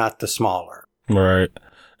 not the smaller. Right.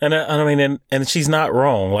 And I mean, and she's not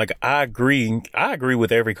wrong. Like, I agree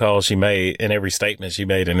with every call she made and every statement she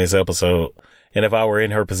made in this episode. And if I were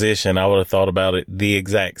in her position, I would have thought about it the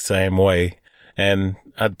exact same way. And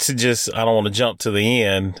I don't want to jump to the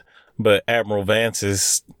end, but Admiral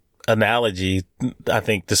Vance's analogy, I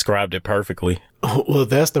think, described it perfectly. Well,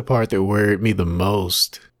 that's the part that worried me the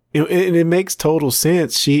most. And it makes total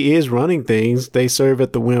sense. She is running things. They serve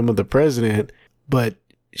at the whim of the president, but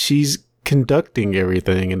she's conducting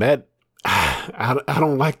everything. And that, I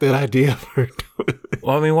don't like that idea of her doing it.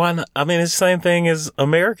 Well, I mean, why not? I mean, it's the same thing as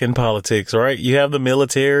American politics, right? You have the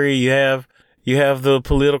military, you have the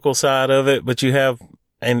political side of it, but you have,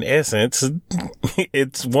 in essence,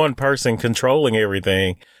 it's one person controlling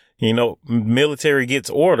everything. You know, military gets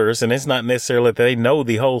orders, and it's not necessarily that they know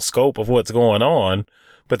the whole scope of what's going on,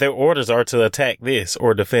 but their orders are to attack this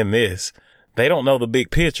or defend this. They don't know the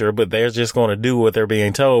big picture, but they're just going to do what they're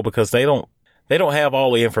being told because they don't have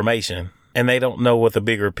all the information, and they don't know what the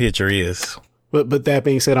bigger picture is. But that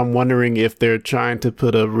being said, I'm wondering if they're trying to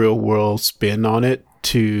put a real world spin on it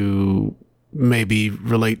to maybe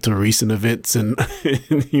relate to recent events in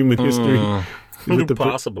human history.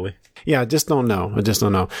 Possibly. Yeah, I just don't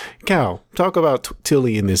know. Cal, talk about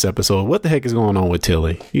Tilly in this episode. What the heck is going on with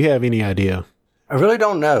Tilly? You have any idea? I really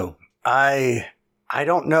don't know. I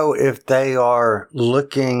don't know if they are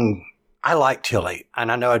looking. I like Tilly,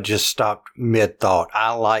 and I know I just stopped mid-thought.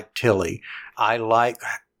 I like Tilly. I like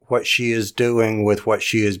what she is doing with what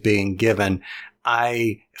she is being given.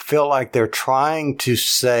 I feel like they're trying to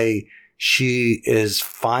say she is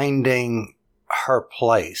finding her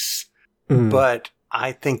place. But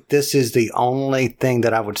I think this is the only thing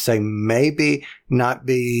that I would say maybe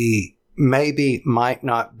might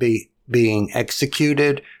not be being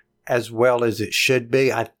executed as well as it should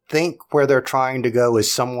be. I think where they're trying to go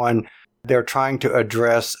is they're trying to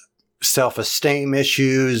address self-esteem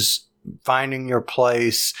issues, finding your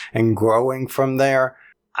place and growing from there.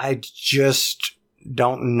 I just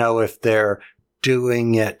don't know if they're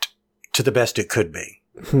doing it to the best it could be.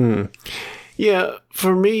 Yeah,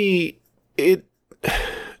 for me, it,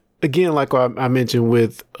 again, like I mentioned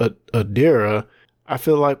with Adira, I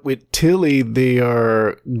feel like with Tilly, they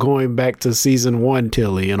are going back to season 1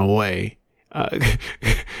 Tilly in a way.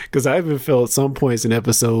 Because I even felt at some points in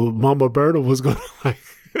episode, Mama Berta was going to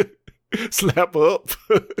slap her up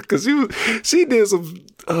because she did some.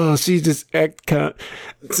 Oh, she just act kind.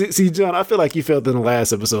 See, John, I feel like you felt in the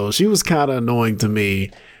last episode. She was kind of annoying to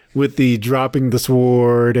me with the dropping the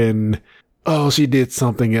sword, and she did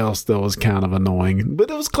something else that was kind of annoying. But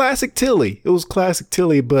it was classic Tilly.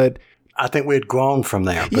 But I think we had grown from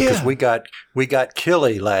there because we got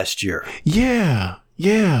Killy last year. Yeah.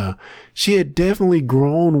 She had definitely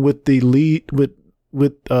grown with the lead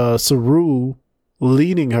with Saru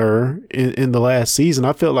leading her in the last season.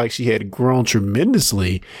 I felt like she had grown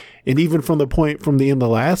tremendously. And even from the end of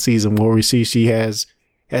last season where we see she has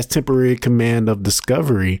temporary command of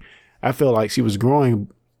Discovery, I felt like she was growing.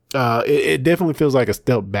 It definitely feels like a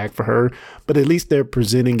step back for her, but at least they're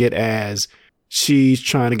presenting it as she's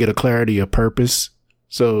trying to get a clarity of purpose.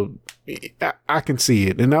 So I can see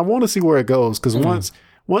it, and I want to see where it goes, because once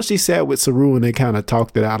she sat with Saru and they kind of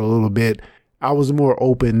talked it out a little bit, I was more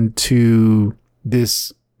open to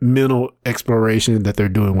this mental exploration that they're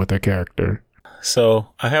doing with their character. So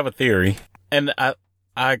I have a theory, and I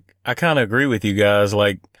kind of agree with you guys.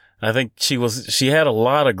 Like, I think she had a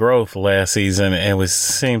lot of growth last season, and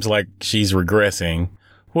seems like she's regressing,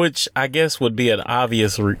 which I guess would be an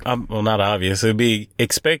obvious, not obvious, it'd be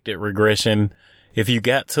expected regression if you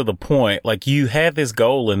got to the point, like you had this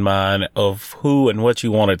goal in mind of who and what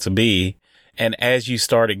you wanted to be. And as you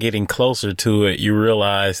started getting closer to it, you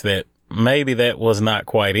realized that maybe that was not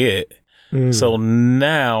quite it. So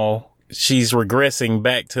now she's regressing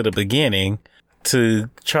back to the beginning to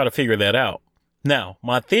try to figure that out. Now,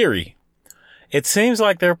 my theory, it seems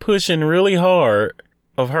like they're pushing really hard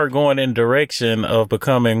of her going in direction of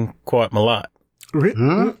becoming Qowat Milat.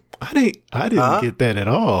 I didn't get that at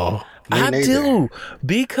all. I do,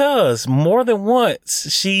 because more than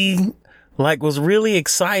once she was really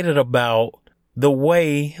excited about the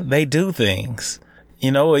way they do things.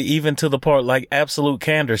 You know, even to the part like absolute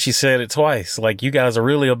candor. She said it twice. Like, you guys are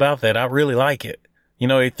really about that. I really like it. You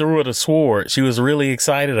know, they threw her the sword. She was really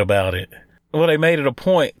excited about it. Well, they made it a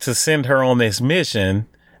point to send her on this mission.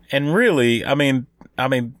 And really, I mean,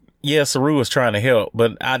 yeah, Saru was trying to help,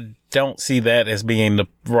 but I don't see that as being the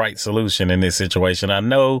right solution in this situation. I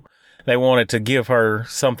know they wanted to give her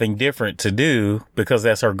something different to do because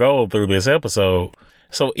that's her goal through this episode.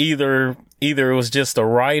 So either it was just the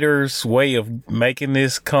writer's way of making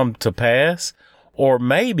this come to pass, or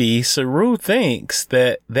maybe Saru thinks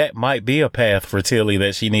that might be a path for Tilly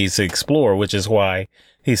that she needs to explore, which is why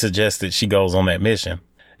he suggested she goes on that mission.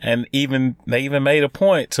 And they even made a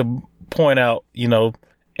point to point out, you know,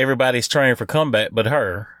 everybody's trained for combat but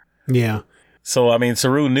her. Yeah. So, I mean,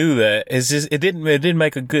 Saru knew that. It's just, it didn't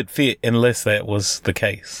make a good fit unless that was the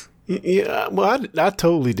case. Yeah, well, I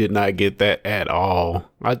totally did not get that at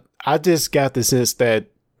all. I just got the sense that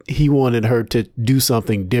he wanted her to do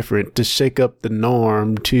something different, to shake up the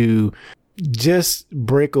norm, to just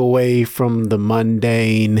break away from the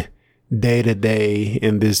mundane day-to-day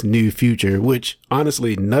in this new future, which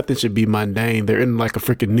honestly, nothing should be mundane. They're in like a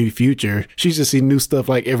freaking new future. She's just seen new stuff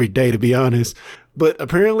like every day, to be honest. But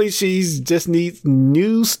apparently she's just needs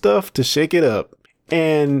new stuff to shake it up.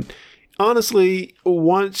 And honestly,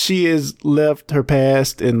 once she has left her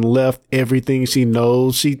past and left everything she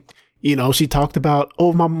knows, she talked about,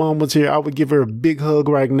 oh, my mom was here, I would give her a big hug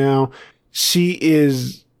right now. She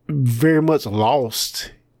is very much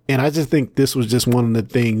lost. And I just think this was just one of the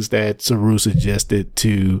things that Saru suggested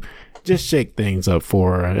to just shake things up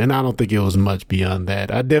for her. And I don't think it was much beyond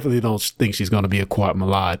that. I definitely don't think she's going to be a Qowat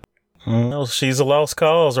Milat. No, she's a lost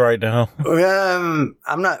cause right now. I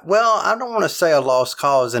don't want to say a lost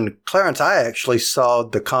cause. And Clarence, I actually saw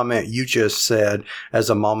the comment you just said as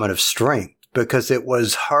a moment of strength, because it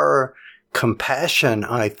was her compassion,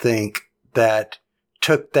 I think, that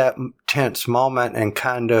took that tense moment and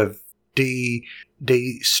kind of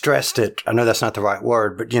de-stressed it. I know that's not the right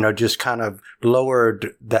word, but, just kind of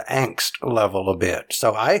lowered the angst level a bit.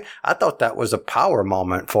 So I thought that was a power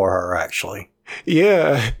moment for her, actually.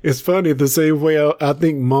 Yeah, it's funny. The same way I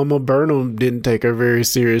think Mama Burnham didn't take her very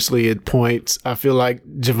seriously at points. I feel like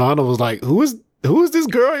Giovanna was like, who is this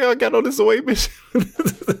girl y'all got on this away mission?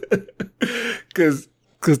 Because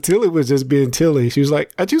Tilly was just being Tilly. She was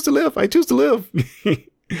like, I choose to live.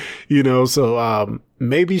 So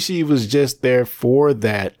maybe she was just there for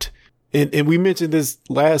that. And we mentioned this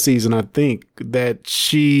last season, I think, that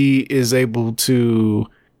she is able to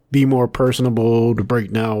be more personable, to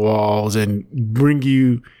break down walls and make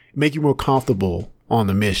you more comfortable on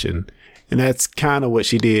the mission. And that's kind of what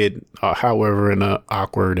she did, however, in an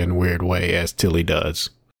awkward and weird way, as Tilly does.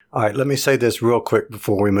 All right, let me say this real quick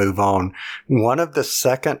before we move on. One of the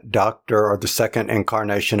second Doctor, or the second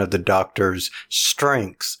incarnation of the Doctor's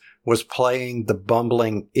strengths, was playing the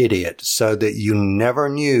bumbling idiot so that you never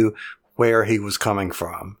knew where he was coming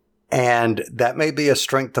from. And that may be a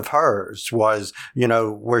strength of hers was,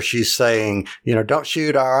 where she's saying, don't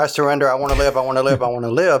shoot, or I surrender. I want to live. I want to live. I want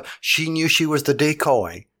to live. She knew she was the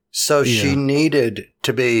decoy. So she needed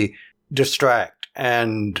to be distract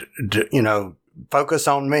and, focus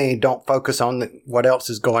on me. Don't focus on what else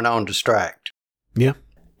is going on. Distract. Yeah.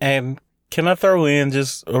 And can I throw in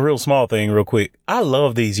just a real small thing real quick? I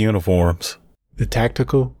love these uniforms. The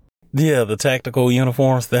tactical? Yeah, the tactical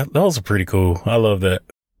uniforms. Those are pretty cool. I love that.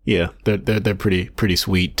 Yeah, they're pretty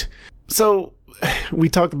sweet. So we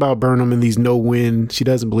talked about Burnham and these no-win. She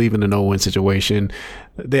doesn't believe in the no-win situation.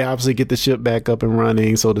 They obviously get the ship back up and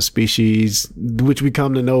running, so the species, which we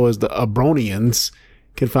come to know as the Abronians,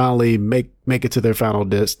 can finally make it to their final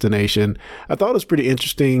destination. I thought it was pretty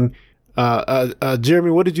interesting.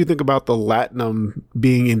 Jeremy, what did you think about the latinum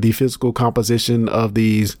being in the physical composition of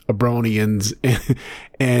these Abronians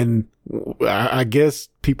and I guess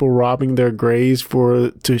people robbing their graves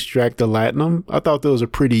to extract the latinum? I thought that was a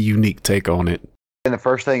pretty unique take on it. And the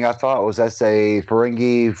first thing I thought was that's a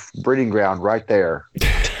Ferengi breeding ground right there.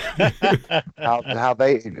 how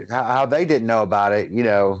they didn't know about it,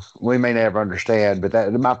 we may never understand.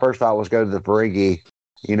 But my first thought was go to the Ferengi,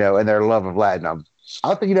 and their love of latinum.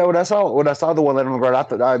 I think when I saw the one latinum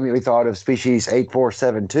ground, I immediately thought of species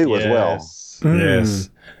 8472 as well. Yes.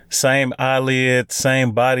 Same eyelid,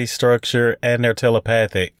 same body structure, and they're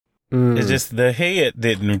telepathic. It's just the head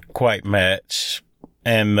didn't quite match,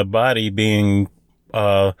 and the body being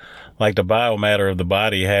like the biomatter of the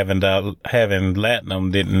body having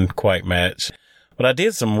latinum didn't quite match. But I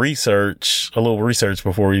did some research, a little research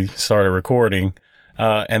before we started recording,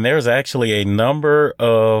 and there's actually a number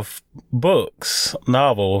of books,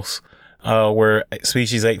 novels, where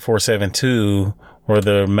species 8472 were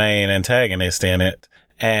the main antagonist in it.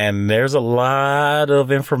 And there's a lot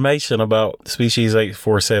of information about species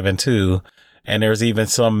 8472. And there's even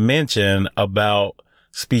some mention about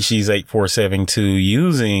species 8472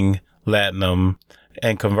 using latinum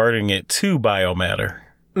and converting it to biomatter.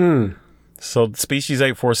 So species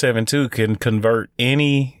 8472 can convert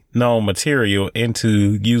any known material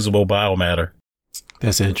into usable biomatter.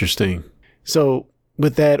 That's interesting. So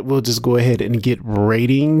with that, we'll just go ahead and get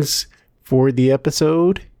ratings for the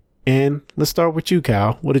episode. And let's start with you,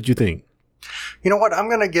 Cal. What did you think? You know what? I'm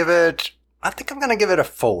going to give it a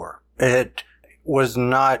 4. It was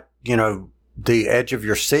not, the edge of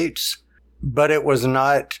your seats, but it was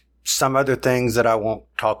not some other things that I won't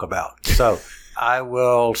talk about. So I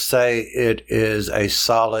will say it is a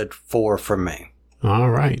solid 4 for me.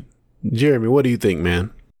 All right. Jeremy, what do you think,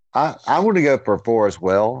 man? I'm going to go for a 4 as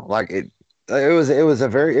well. Like it was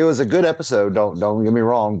a good episode. Don't get me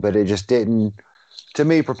wrong, but it just didn't, to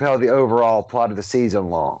me, propel the overall plot of the season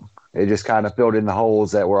along. It just kind of filled in the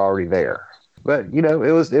holes that were already there. But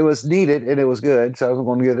it was needed and it was good, so I'm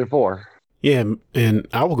going to give it a 4. Yeah, and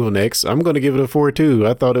I will go next. I'm going to give it a 4 too.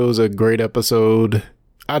 I thought it was a great episode.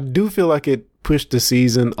 I do feel like it pushed the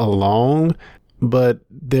season along, but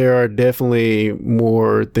there are definitely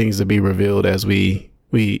more things to be revealed as we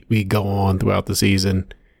go on throughout the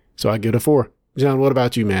season. So I give it a 4. John, what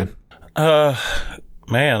about you, man? Man,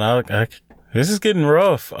 this is getting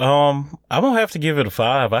rough. I'm gonna have to give it a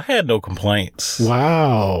 5. I had no complaints.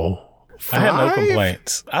 Wow. 5? I had no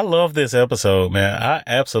complaints. I love this episode, man. I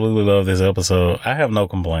absolutely love this episode. I have no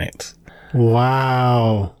complaints.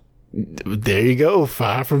 Wow. There you go.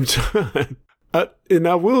 5 from John. And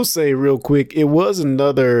I will say real quick, it was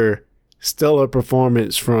another stellar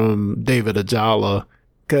performance from David Ajala,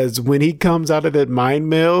 because when he comes out of that mind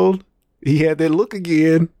meld, he had that look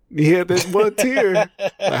again. He had that one tear.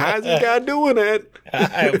 How's this guy doing that? I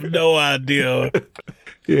have no idea.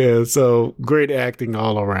 Yeah, so great acting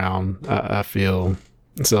all around, I feel.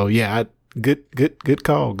 So yeah, good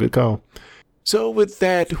call. So with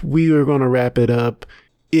that, we are going to wrap it up.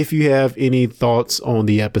 If you have any thoughts on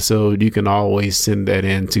the episode, you can always send that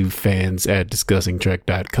in to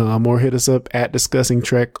fans@discussingtrek.com or hit us up at Discussing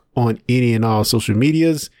Trek on any and all social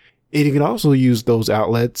medias. And you can also use those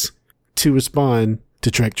outlets to respond to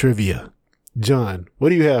Trek Trivia. John, what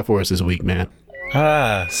do you have for us this week, man?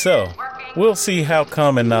 So we'll see how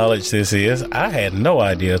common knowledge this is. I had no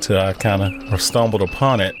idea till I kind of stumbled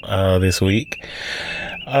upon it this week.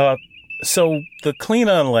 So the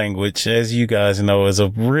Klingon language, as you guys know, is a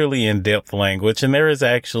really in-depth language, and there is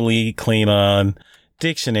actually Klingon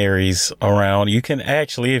dictionaries around. You can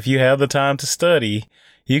actually, if you have the time to study,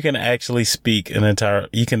 you can actually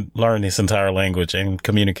you can learn this entire language and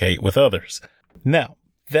communicate with others. Now,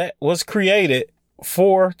 that was created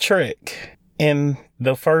for Trek in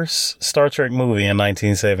the first Star Trek movie in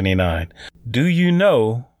 1979, do you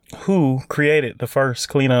know who created the first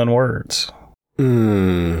Klingon words?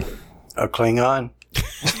 A Klingon?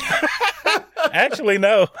 Actually,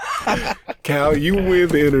 no. Cal, you win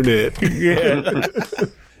the internet. Yeah.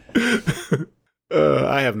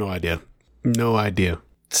 I have no idea. No idea.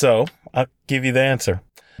 So, I'll give you the answer.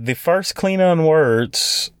 The first Klingon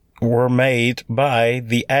words were made by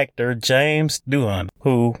the actor James Doohan,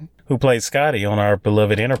 who played Scotty on our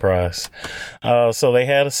beloved Enterprise. So they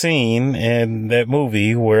had a scene in that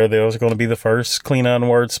movie where there was going to be the first Klingon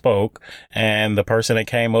word spoke, and the person that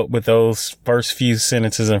came up with those first few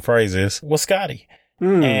sentences and phrases was Scotty.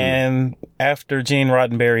 And after Gene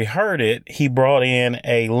Roddenberry heard it, he brought in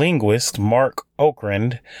a linguist, Mark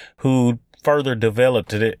Okrand, who further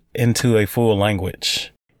developed it into a full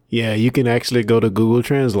language. Yeah, you can actually go to Google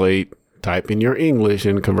Translate, type in your English,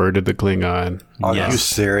 and convert it to Klingon. Are you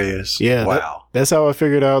serious? Yeah. Wow. That's how I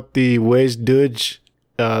figured out the Wedge Dudge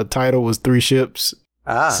title was 3 ships.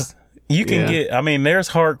 Ah. You can get, I mean, there's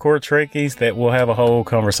hardcore Trekkies that will have a whole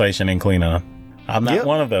conversation in Klingon. I'm not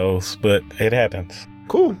one of those, but it happens.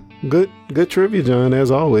 Cool. Good trivia, John. As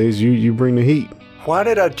always, you bring the heat. Why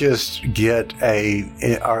did I just get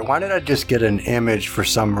an image for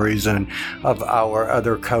some reason of our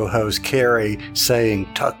other co-host Carrie saying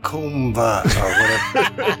Takumba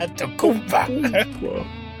or whatever? Takumba.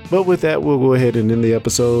 But with that, we'll go ahead and end the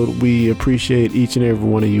episode. We appreciate each and every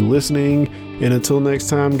one of you listening. And until next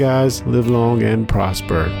time, guys, live long and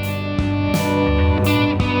prosper.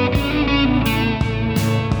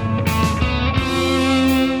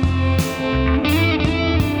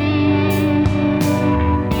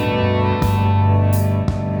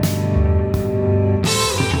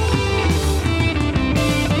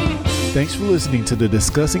 Thanks for listening to the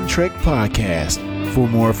Discussing Trek podcast. For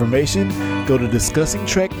more information, go to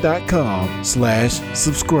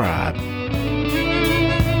discussingtrek.com/subscribe.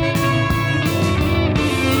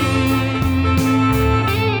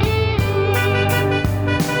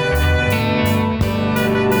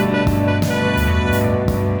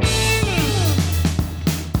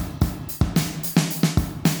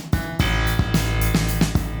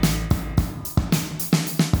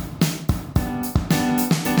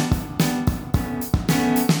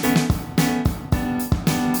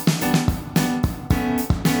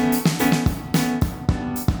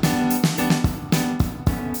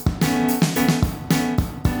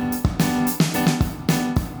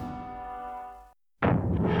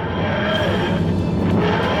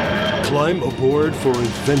 Climb aboard for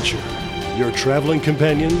adventure. Your traveling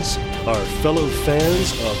companions are fellow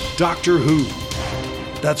fans of Doctor Who.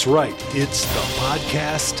 That's right, it's the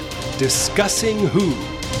podcast Discussing Who,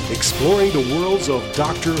 exploring the worlds of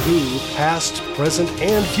Doctor Who, past, present,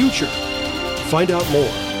 and future. Find out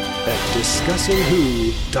more at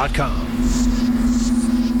discussingwho.com.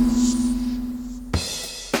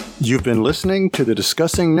 You've been listening to the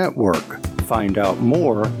Discussing Network. Find out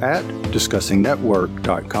more at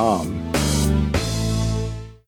discussingnetwork.com.